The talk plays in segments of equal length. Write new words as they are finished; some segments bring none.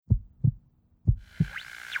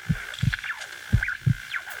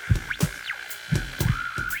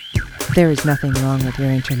There is nothing wrong with your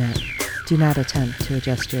internet. Do not attempt to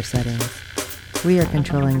adjust your settings. We are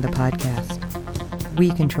controlling the podcast.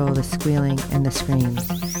 We control the squealing and the screams.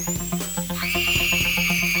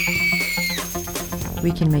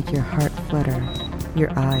 We can make your heart flutter,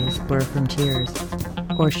 your eyes blur from tears,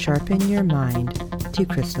 or sharpen your mind to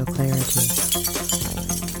crystal clarity.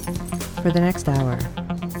 For the next hour,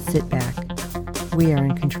 sit back. We are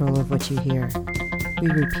in control of what you hear. We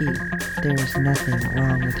repeat, there is nothing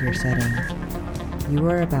wrong with your settings. You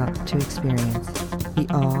are about to experience the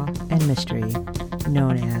awe and mystery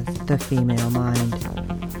known as the female mind.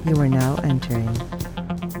 You are now entering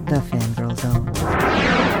the Fangirl Zone.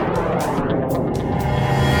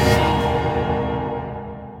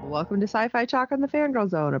 Welcome to Sci-Fi Talk on the Fangirl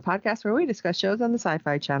Zone, a podcast where we discuss shows on the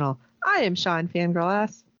Sci-Fi Channel. I am Shawn, Fangirl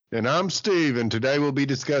S. And I'm Steve, and today we'll be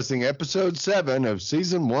discussing episode 7 of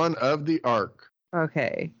season 1 of The Ark.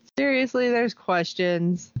 Okay. Seriously, there's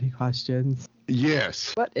questions. Any questions?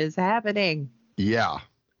 Yes. What is happening? Yeah.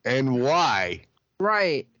 And why?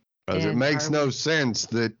 Right. Because it makes no sense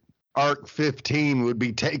that Ark 15 would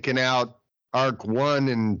be taking out Ark 1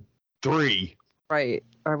 and 3. Right.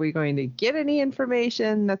 Are we going to get any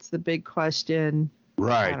information? That's the big question.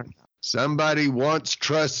 Right. Somebody wants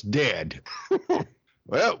Trust dead.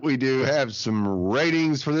 Well, we do have some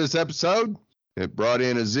ratings for this episode. It brought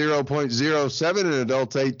in a 0.07 in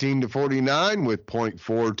adults 18 to 49 with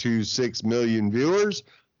 0.426 million viewers,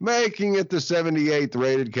 making it the 78th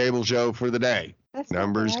rated cable show for the day.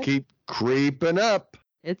 Numbers keep creeping up.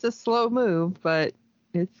 It's a slow move, but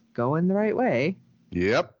it's going the right way.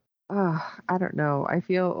 Yep. I don't know. I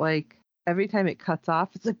feel like every time it cuts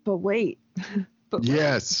off, it's like, but wait.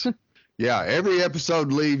 Yes. Yeah, every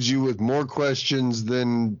episode leaves you with more questions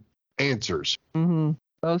than answers. Mm-hmm.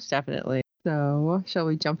 Most definitely. So, shall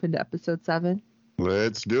we jump into episode 7?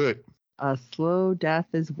 Let's do it. A slow death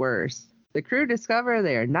is worse. The crew discover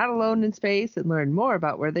they are not alone in space and learn more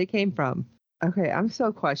about where they came from. Okay, I'm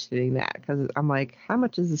still questioning that because I'm like, how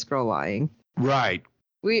much is this girl lying? Right.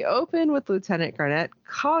 We open with Lieutenant Garnett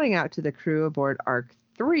calling out to the crew aboard Ark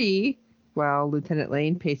 3 while Lieutenant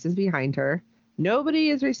Lane paces behind her. Nobody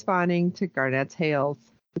is responding to Garnett's hails.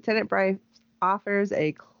 Lieutenant Bryce offers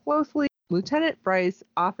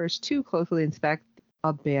to closely inspect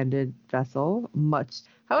abandoned vessel.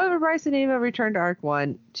 However, Bryce and Ava return to Ark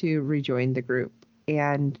 1 to rejoin the group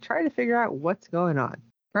and try to figure out what's going on.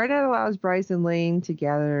 Garnett allows Bryce and Lane to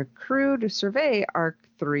gather crew to survey Ark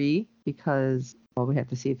 3 because, well, we have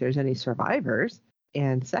to see if there's any survivors.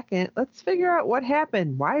 And second, let's figure out what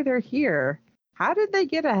happened, why they're here. How did they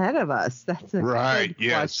get ahead of us? That's a good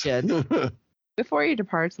question. Before he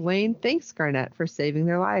departs, Lane thanks Garnett for saving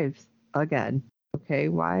their lives again. Okay,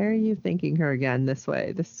 why are you thanking her again this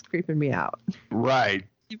way? This is creeping me out. Right.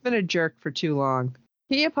 You've been a jerk for too long.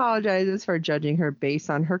 He apologizes for judging her based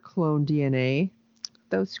on her clone DNA.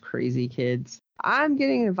 Those crazy kids. I'm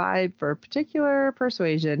getting a vibe for particular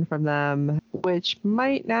persuasion from them, which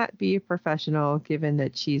might not be professional given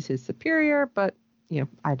that she's his superior, but,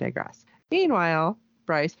 I digress. Meanwhile,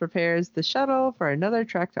 Bryce prepares the shuttle for another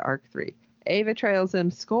trek to Ark 3. Ava trails him,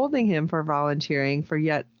 scolding him for volunteering for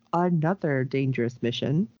yet another dangerous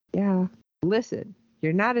mission. Yeah. Listen,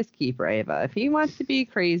 you're not his keeper, Ava. If he wants to be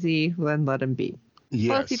crazy, then let him be. Yes.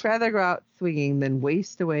 Plus, he'd rather go out swinging than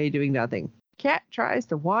waste away doing nothing. Kat tries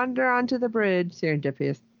to wander onto the bridge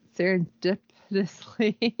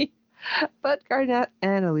serendipitously, but Garnett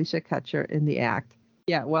and Alicia catch her in the act.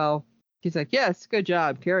 Yeah, well, he's like, yes, good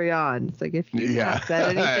job, carry on. It's like, if you had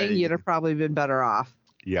said anything, you'd have probably been better off.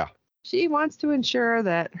 Yeah. She wants to ensure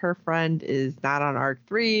that her friend is not on Ark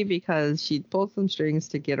 3 because she'd pulled some strings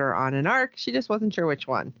to get her on an Ark. She just wasn't sure which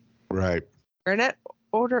one. Right. Garnett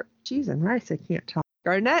orders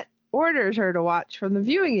her to watch from the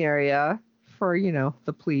viewing area for,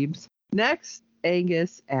 the plebes. Next,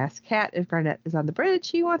 Angus asks Kat if Garnett is on the bridge.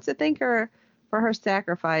 He wants to thank her for her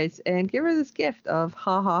sacrifice and give her this gift of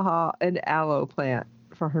an aloe plant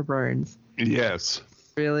for her burns. Yes.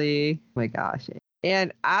 Really? Oh my gosh.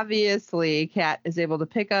 And obviously, Kat is able to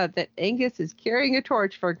pick up that Angus is carrying a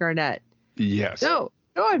torch for Garnett. Yes. No,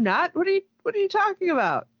 I'm not. What are you talking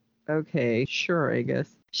about? Okay, sure,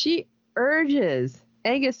 Angus. She urges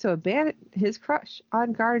Angus to abandon his crush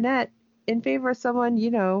on Garnett in favor of someone,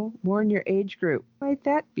 more in your age group. Who might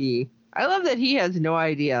that be? I love that he has no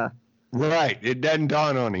idea. Right. It doesn't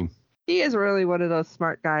dawn on him. He is really one of those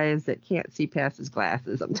smart guys that can't see past his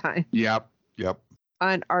glasses sometimes. Yep.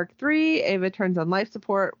 On Ark 3, Ava turns on life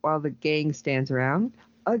support while the gang stands around,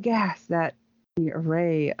 aghast at the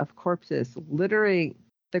array of corpses littering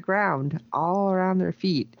the ground all around their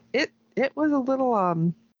feet. It was a little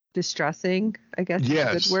distressing, I guess is a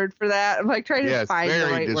Yes. good word for that. I'm like trying to Yes, find the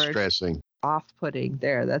very right word. distressing. Off-putting.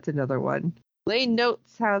 There, that's another one. Lane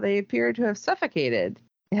notes how they appear to have suffocated.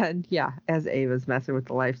 And yeah, as Ava's messing with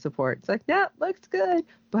the life support, it's like, yeah, looks good.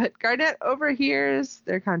 But Garnet overhears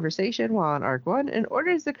their conversation while on Arc 1 and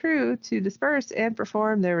orders the crew to disperse and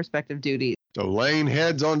perform their respective duties. So Lane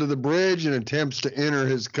heads onto the bridge and attempts to enter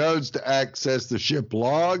his codes to access the ship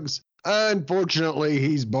logs. Unfortunately,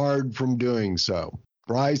 he's barred from doing so.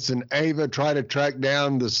 Bryce and Ava try to track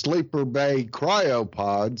down the Sleeper Bay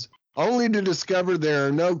cryopods, only to discover there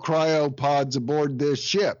are no cryopods aboard this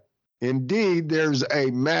ship. Indeed, there's a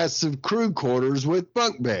massive crew quarters with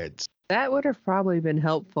bunk beds. That would have probably been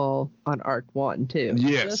helpful on Arc 1, too.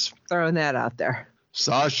 Yes. Just throwing that out there.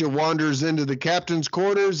 Sasha wanders into the captain's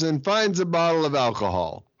quarters and finds a bottle of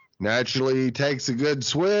alcohol. Naturally, he takes a good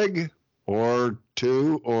swig, or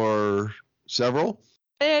two, or several.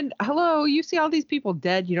 And hello, you see all these people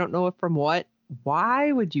dead, you don't know it from what?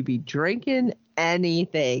 Why would you be drinking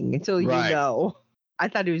anything until you know? I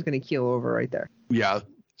thought he was going to keel over right there. Yeah.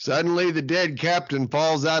 Suddenly, the dead captain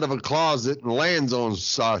falls out of a closet and lands on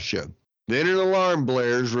Sasha. Then an alarm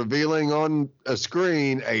blares, revealing on a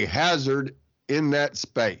screen a hazard in that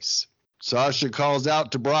space. Sasha calls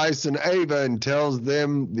out to Bryce and Ava and tells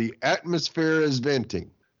them the atmosphere is venting.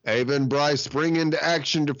 Ava and Bryce spring into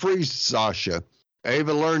action to free Sasha.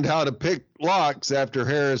 Ava learned how to pick locks after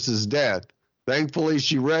Harris's death. Thankfully,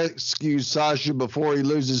 she rescues Sasha before he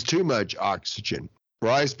loses too much oxygen.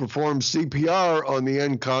 Bryce performs CPR on the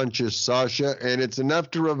unconscious Sasha, and it's enough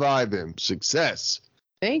to revive him. Success.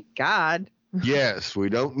 Thank God. Yes, we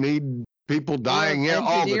don't need people dying here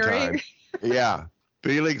all the time. Yeah.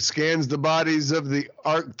 Felix scans the bodies of the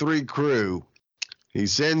Arc 3 crew. He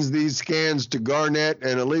sends these scans to Garnet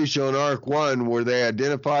and Alicia on Arc 1, where they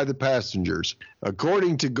identify the passengers.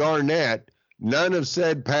 According to Garnet, none of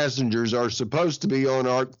said passengers are supposed to be on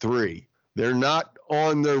Arc 3. They're not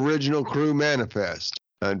on the original crew manifest.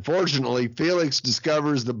 Unfortunately, Felix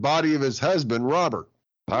discovers the body of his husband, Robert.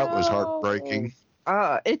 That was heartbreaking.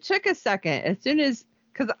 It took a second. As soon as,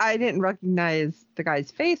 because I didn't recognize the guy's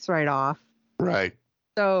face right off. Right.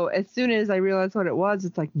 So as soon as I realized what it was,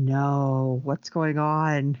 it's like, no, what's going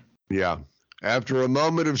on? Yeah. After a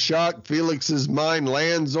moment of shock, Felix's mind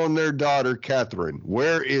lands on their daughter, Catherine.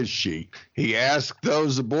 Where is she? He asked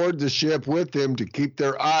those aboard the ship with him to keep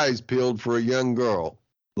their eyes peeled for a young girl.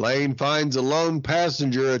 Lane finds a lone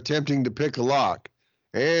passenger attempting to pick a lock,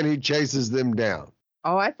 and he chases them down.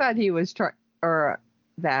 Oh, I thought he was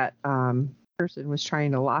that person was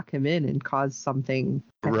trying to lock him in and cause something.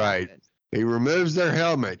 Right. He removes their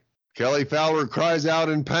helmet. Kelly Fowler cries out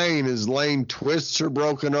in pain as Lane twists her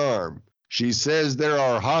broken arm. She says there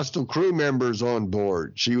are hostile crew members on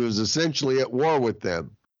board. She was essentially at war with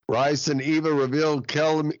them. Bryce and Eva reveal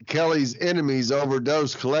Kelly's enemies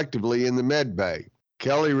overdosed collectively in the med bay.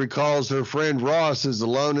 Kelly recalls her friend Ross is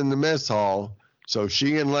alone in the mess hall, so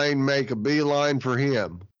she and Lane make a beeline for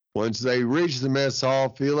him. Once they reach the mess hall,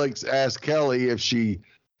 Felix asks Kelly if she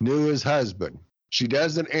knew his husband. She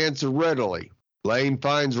doesn't answer readily. Lane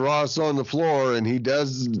finds Ross on the floor, and he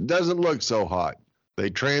doesn't look so hot. They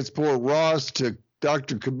transport Ross to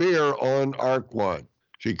Dr. Kabir on Arc 1.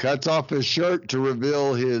 She cuts off his shirt to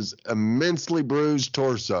reveal his immensely bruised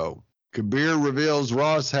torso. Kabir reveals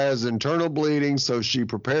Ross has internal bleeding, so she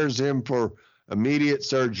prepares him for immediate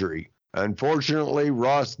surgery. Unfortunately,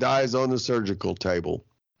 Ross dies on the surgical table.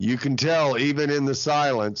 You can tell, even in the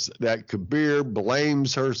silence, that Kabir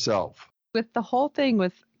blames herself. With the whole thing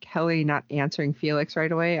with Kelly not answering Felix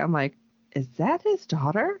right away, I'm like, is that his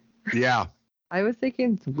daughter? Yeah. I was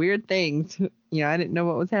thinking weird things. I didn't know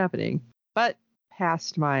what was happening. But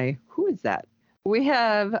past my, who is that? We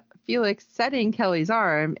have Felix setting Kelly's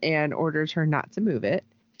arm and orders her not to move it.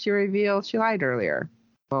 She reveals she lied earlier.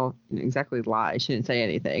 Well, exactly lie. She didn't say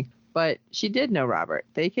anything. But she did know Robert.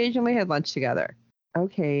 They occasionally had lunch together.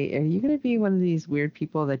 Okay, are you going to be one of these weird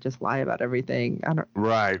people that just lie about everything?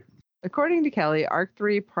 Right. According to Kelly, Arc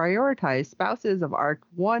 3 prioritized spouses of Arc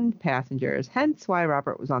 1 passengers, hence why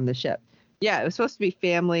Robert was on the ship. Yeah, it was supposed to be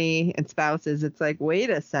family and spouses. It's like, wait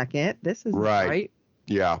a second, this isn't right.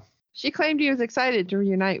 Yeah. She claimed he was excited to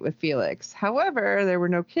reunite with Felix. However, there were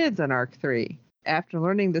no kids on Arc 3. After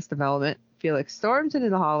learning this development, Felix storms into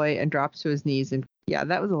the hallway and drops to his knees. And yeah,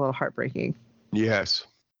 that was a little heartbreaking. Yes.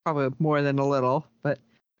 Probably more than a little. But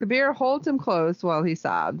Kabir holds him close while he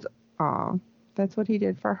sobs. Aw, that's what he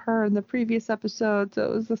did for her in the previous episode. So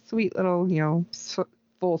it was a sweet little,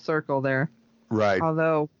 full circle there. Right.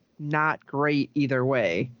 Although not great either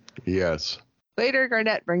way. Yes. Later,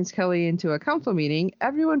 Garnett brings Kelly into a council meeting.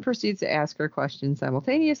 Everyone proceeds to ask her questions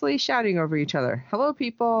simultaneously, shouting over each other. Hello,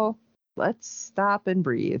 people. Let's stop and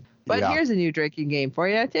breathe. But here's a new drinking game for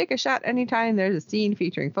you. Take a shot anytime there's a scene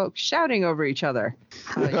featuring folks shouting over each other.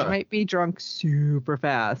 You might be drunk super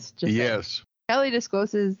fast. Yes. Kelly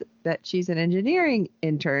discloses that she's an engineering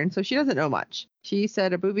intern, so she doesn't know much. She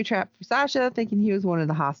set a booby trap for Sasha, thinking he was one of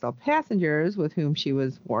the hostile passengers with whom she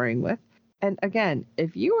was warring with. And again,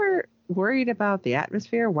 if you were worried about the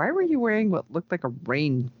atmosphere, why were you wearing what looked like a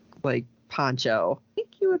rain poncho? I think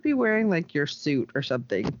you would be wearing like your suit or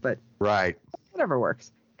something, but right. Whatever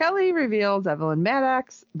works. Kelly reveals Evelyn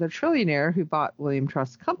Maddox, the trillionaire who bought William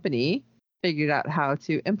Trust's company, figured out how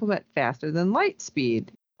to implement faster than light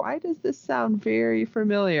speed. Why does this sound very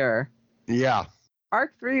familiar? Yeah.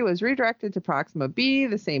 Arc 3 was redirected to Proxima B,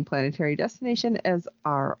 the same planetary destination as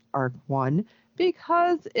our Arc 1,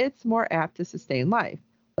 because it's more apt to sustain life.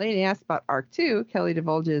 Lane asks about Arc 2. Kelly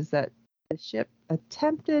divulges that the ship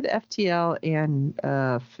attempted FTL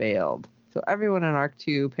and failed. So everyone on Arc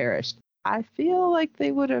 2 perished. I feel like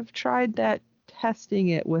they would have tried that testing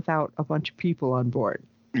it without a bunch of people on board.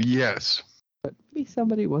 Yes. But maybe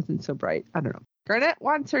somebody wasn't so bright. I don't know. Garnett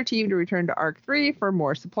wants her team to return to Arc 3 for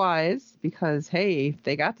more supplies because, hey,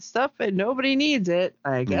 they got the stuff and nobody needs it.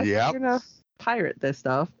 I guess they're going to pirate this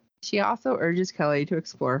stuff. She also urges Kelly to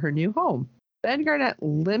explore her new home. Then Garnett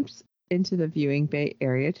limps into the viewing bay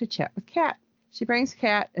area to chat with Kat. She brings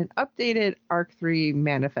Kat an updated Arc 3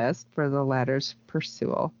 manifest for the latter's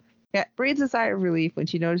pursual. Kat breathes a sigh of relief when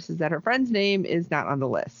she notices that her friend's name is not on the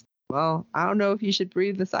list. Well, I don't know if you should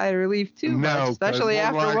breathe the sigh of relief too much, especially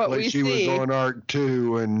after what we see. She was on Arc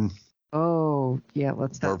 2 and... Oh, yeah,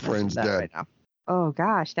 let's not friend's that dead right now. Oh,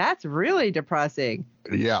 gosh, that's really depressing.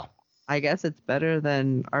 Yeah. I guess it's better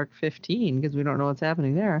than Arc 15 because we don't know what's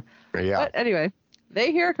happening there. Yeah. But anyway,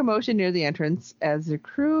 they hear a commotion near the entrance as the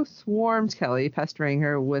crew swarms Kelly, pestering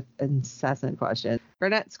her with incessant questions.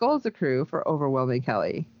 Garnett scolds the crew for overwhelming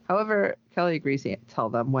Kelly. However, Kelly agrees to tell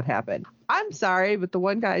them what happened. I'm sorry, but the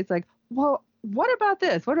one guy's like, well, what about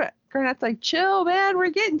this? Garnett's like, chill, man, we're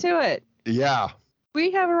getting to it. Yeah.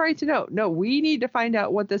 We have a right to know. No, we need to find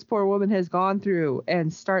out what this poor woman has gone through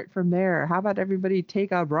and start from there. How about everybody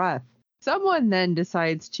take a breath? Someone then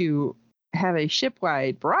decides to have a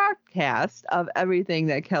shipwide broadcast of everything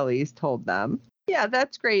that Kelly's told them. Yeah,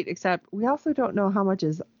 that's great, except we also don't know how much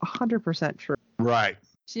is 100% true. Right.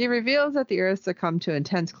 She reveals that the Earth succumbed to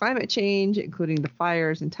intense climate change, including the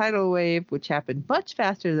fires and tidal wave, which happened much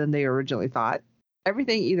faster than they originally thought.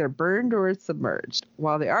 Everything either burned or is submerged.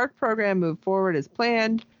 While the ARC program moved forward as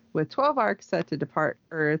planned, with 12 ARCs set to depart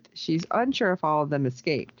Earth, she's unsure if all of them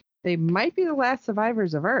escaped. They might be the last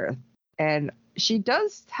survivors of Earth. And she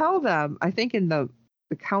does tell them, I think in the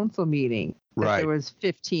council meeting, that there was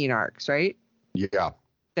 15 ARCs, right? Yeah.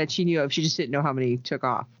 That she knew of. She just didn't know how many took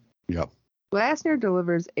off. Yep. Glasner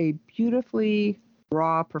delivers a beautifully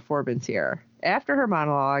raw performance here. After her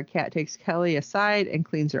monologue, Kat takes Kelly aside and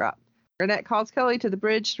cleans her up. Garnett calls Kelly to the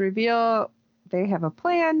bridge to reveal they have a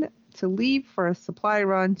plan to leave for a supply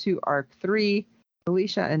run to Arc 3.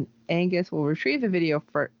 Alicia and Angus will retrieve the video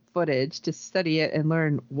footage to study it and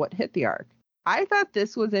learn what hit the Arc. I thought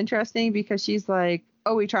this was interesting because she's like,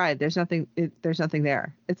 oh, we tried. There's nothing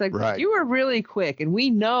there. It's like, you were really quick and we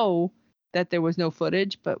know that there was no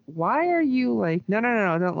footage, but why are you like, no,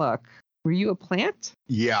 don't look. Were you a plant?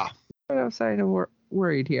 Yeah. I was kind of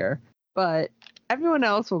worried here. But everyone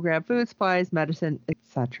else will grab food supplies, medicine,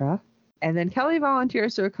 etc. And then Kelly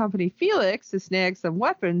volunteers to accompany Felix to snag some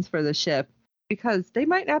weapons for the ship because they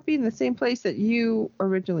might not be in the same place that you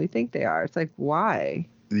originally think they are. It's like, why?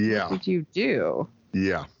 Yeah. What did you do?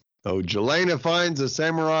 Yeah. Oh, Jelena finds a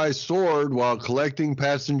samurai sword while collecting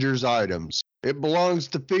passengers' items. It belongs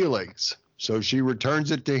to Felix, so she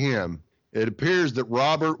returns it to him. It appears that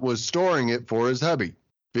Robert was storing it for his hubby.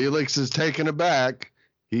 Felix is taken aback.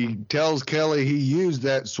 He tells Kelly he used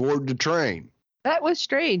that sword to train. That was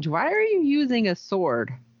strange. Why are you using a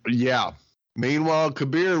sword? Yeah. Meanwhile,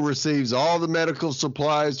 Kabir receives all the medical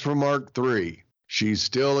supplies from Arc 3. She's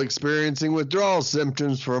still experiencing withdrawal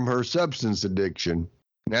symptoms from her substance addiction.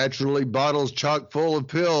 Naturally, bottles chock full of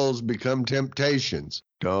pills become temptations.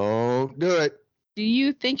 Don't do it. Do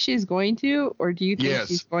you think she's going to, or do you think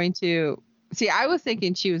she's going to? See, I was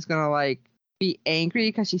thinking she was going to like be angry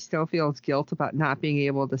because she still feels guilt about not being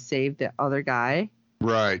able to save the other guy.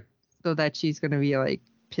 Right. So that she's going to be like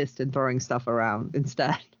pissed and throwing stuff around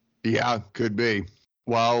instead. Yeah, could be.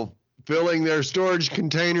 While filling their storage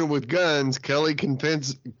container with guns, Kelly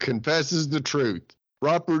confesses the truth.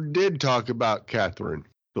 Robert did talk about Catherine.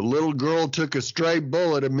 The little girl took a stray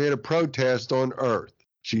bullet amid a protest on Earth.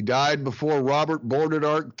 She died before Robert boarded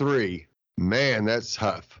Ark 3. Man, that's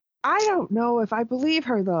tough. I don't know if I believe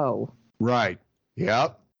her, though. Right.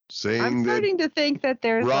 Yep. I'm starting to think that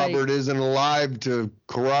there's Robert isn't alive to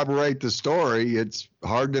corroborate the story. It's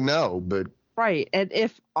hard to know, but... Right. And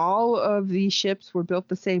if all of these ships were built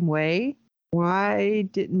the same way, why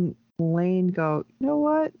didn't Lane go, you know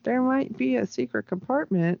what? There might be a secret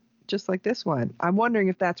compartment just like this one. I'm wondering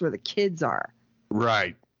if that's where the kids are.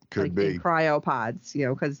 Right. Could be. In cryopods,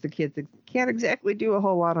 because the kids can't exactly do a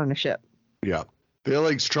whole lot on a ship. Yeah.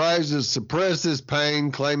 Felix tries to suppress his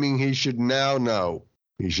pain, claiming he should now know.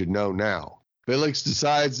 He should know now. Felix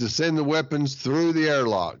decides to send the weapons through the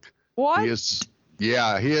airlock. What? He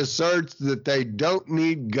asserts that they don't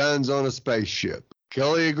need guns on a spaceship.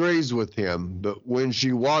 Kelly agrees with him, but when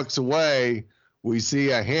she walks away, we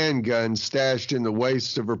see a handgun stashed in the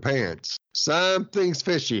waist of her pants. Something's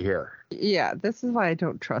fishy here. Yeah, this is why I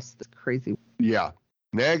don't trust this crazy. Yeah.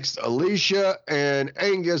 Next, Alicia and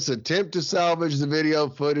Angus attempt to salvage the video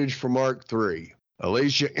footage from Ark 3.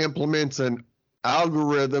 Alicia implements an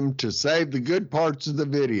algorithm to save the good parts of the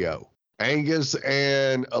video. Angus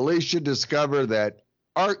and Alicia discover that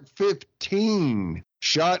Ark 15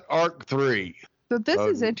 shot Ark 3. So this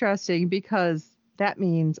is interesting because that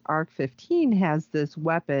means Ark 15 has this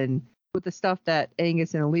weapon with the stuff that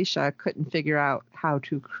Angus and Alicia couldn't figure out how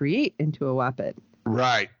to create into a weapon.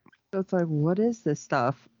 Right. So it's like, what is this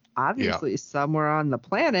stuff? Obviously somewhere on the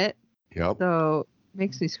planet. Yep. So it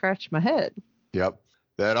makes me scratch my head. Yep.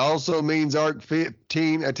 That also means Ark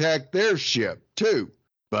 15 attacked their ship too.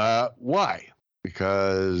 But why?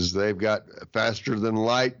 Because they've got a faster than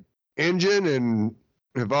light engine and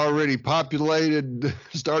have already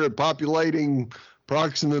started populating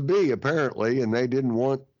Proxima B apparently, and they didn't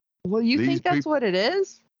want. Well, you think that's what it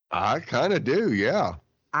is? I kind of do, yeah.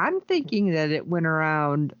 I'm thinking that it went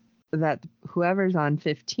around, that whoever's on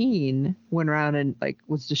 15 went around and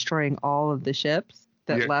was destroying all of the ships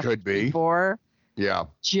that left could be. Before. Yeah.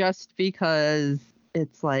 Just because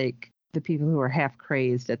it's the people who are half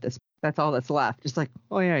crazed at this, that's all that's left. It's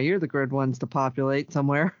oh yeah, you're the good ones to populate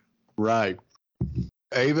somewhere. Right.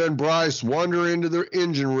 Ava and Bryce wander into their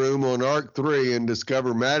engine room on Ark 3 and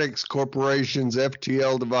discover Maddox Corporation's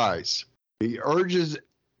FTL device. He urges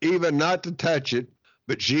Eva not to touch it,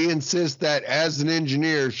 but she insists that as an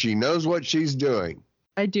engineer, she knows what she's doing.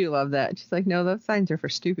 I do love that. She's like, no, those signs are for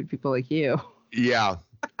stupid people like you. Yeah.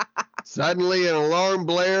 Suddenly, an alarm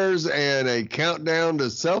blares and a countdown to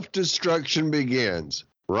self-destruction begins.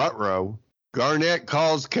 Ruh-roh. Garnett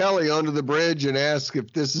calls Kelly onto the bridge and asks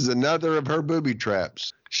if this is another of her booby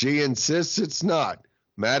traps. She insists it's not.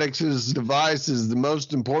 Maddox's device is the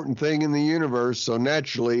most important thing in the universe, so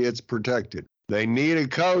naturally it's protected. They need a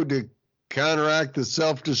code to counteract the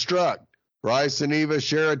self-destruct. Bryce and Eva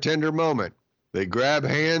share a tender moment. They grab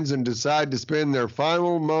hands and decide to spend their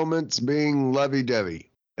final moments being lovey-dovey.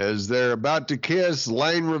 As they're about to kiss,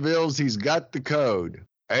 Lane reveals he's got the code.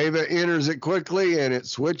 Ava enters it quickly, and it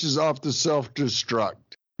switches off the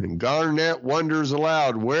self-destruct. And Garnett wonders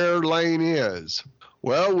aloud where Lane is.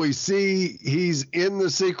 Well, we see he's in the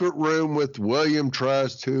secret room with William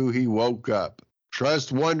Trust, who he woke up.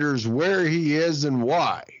 Trust wonders where he is and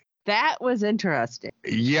why. That was interesting.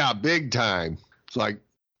 Yeah, big time. It's like,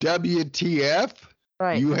 WTF?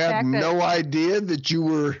 Right. You have no idea that you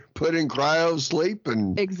were put in cryo sleep?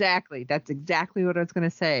 Exactly. That's exactly what I was going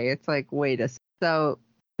to say. It's wait a second. So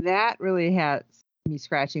that really has me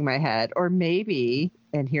scratching my head. Or maybe,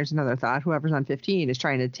 and here's another thought, whoever's on 15 is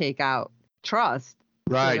trying to take out Trust.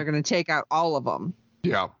 Right. So they're going to take out all of them.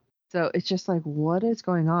 Yeah. So it's just what is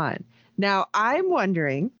going on? Now, I'm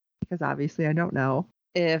wondering, because obviously I don't know,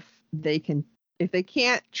 if they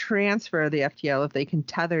can't transfer the FTL, if they can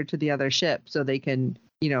tether to the other ship so they can,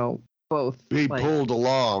 both be pulled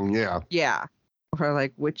along. Yeah. Yeah. Or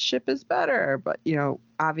which ship is better? But,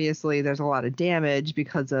 obviously there's a lot of damage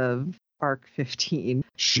because of Ark 15.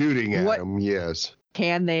 Shooting at them, yes.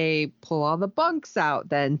 Can they pull all the bunks out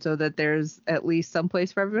then so that there's at least some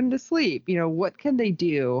place for everyone to sleep? What can they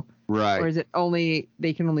do? Right. Or is it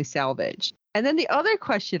they can only salvage? And then the other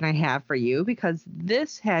question I have for you, because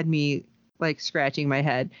this had me scratching my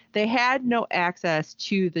head, they had no access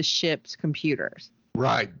to the ship's computers.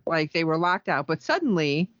 Right. They were locked out. But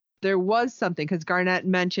suddenly there was something, because Garnett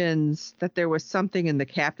mentions that there was something in the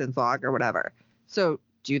captain's log or whatever. So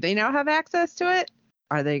do they now have access to it?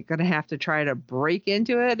 Are they going to have to try to break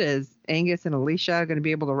into it? Is Angus and Alicia going to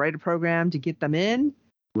be able to write a program to get them in?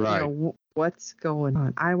 Right. What's going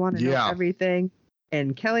on? I want to know everything.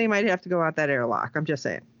 And Kelly might have to go out that airlock. I'm just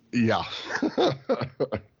saying. Yeah.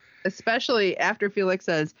 Especially after Felix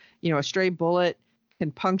says, a stray bullet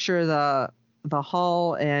can puncture the the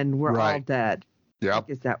hull and we're all dead. Yep. Like,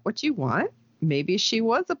 is that what you want? Maybe she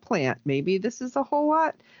was a plant. Maybe this is a whole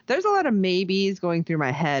lot. There's a lot of maybes going through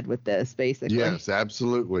my head with this, basically. Yes,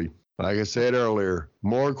 absolutely. Like I said earlier,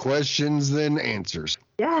 more questions than answers.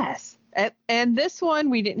 Yes. And this one,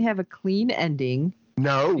 we didn't have a clean ending.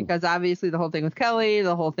 No. Because obviously the whole thing with Kelly,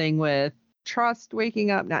 the whole thing with Trust waking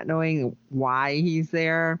up, not knowing why he's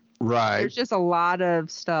there. Right. There's just a lot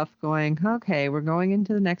of stuff going, okay, we're going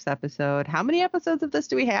into the next episode. How many episodes of this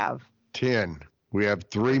do we have? 10. We have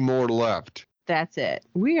 3 more left. That's it.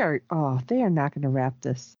 They are not going to wrap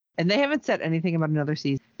this. And they haven't said anything about another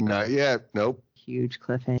season. Not yet. Nope. Huge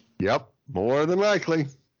cliffhanger. Yep. More than likely.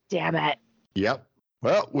 Damn it. Yep.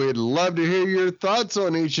 Well, we'd love to hear your thoughts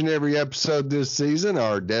on each and every episode this season.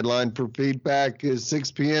 Our deadline for feedback is 6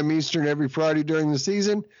 p.m. Eastern every Friday during the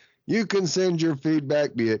season. You can send your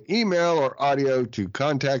feedback via email or audio to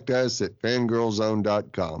contact us at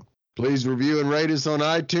fangirlzone.com. Please review and rate us on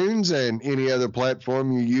iTunes and any other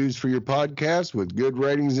platform you use for your podcast with good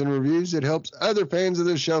ratings and reviews. It helps other fans of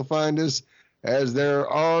the show find us, as there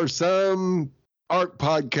are some art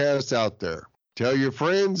podcasts out there. Tell your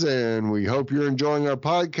friends, and we hope you're enjoying our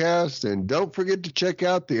podcast. And don't forget to check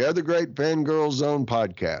out the other great Fangirl Zone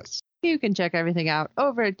podcasts. You can check everything out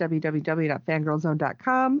over at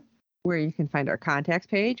www.fangirlzone.com, where you can find our contacts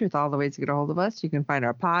page with all the ways to get a hold of us. You can find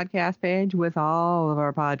our podcast page with all of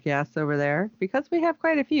our podcasts over there, because we have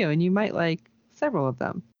quite a few, and you might like several of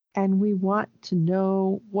them. And we want to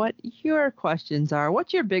know what your questions are.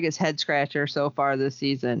 What's your biggest head scratcher so far this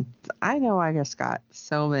season? I know I just got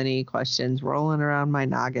so many questions rolling around my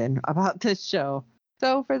noggin about this show.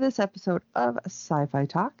 So for this episode of Sci-Fi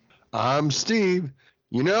Talk, I'm Steve.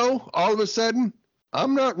 You know, all of a sudden,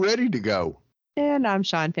 I'm not ready to go. And I'm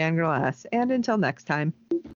Shawn Fangirl S. And until next time.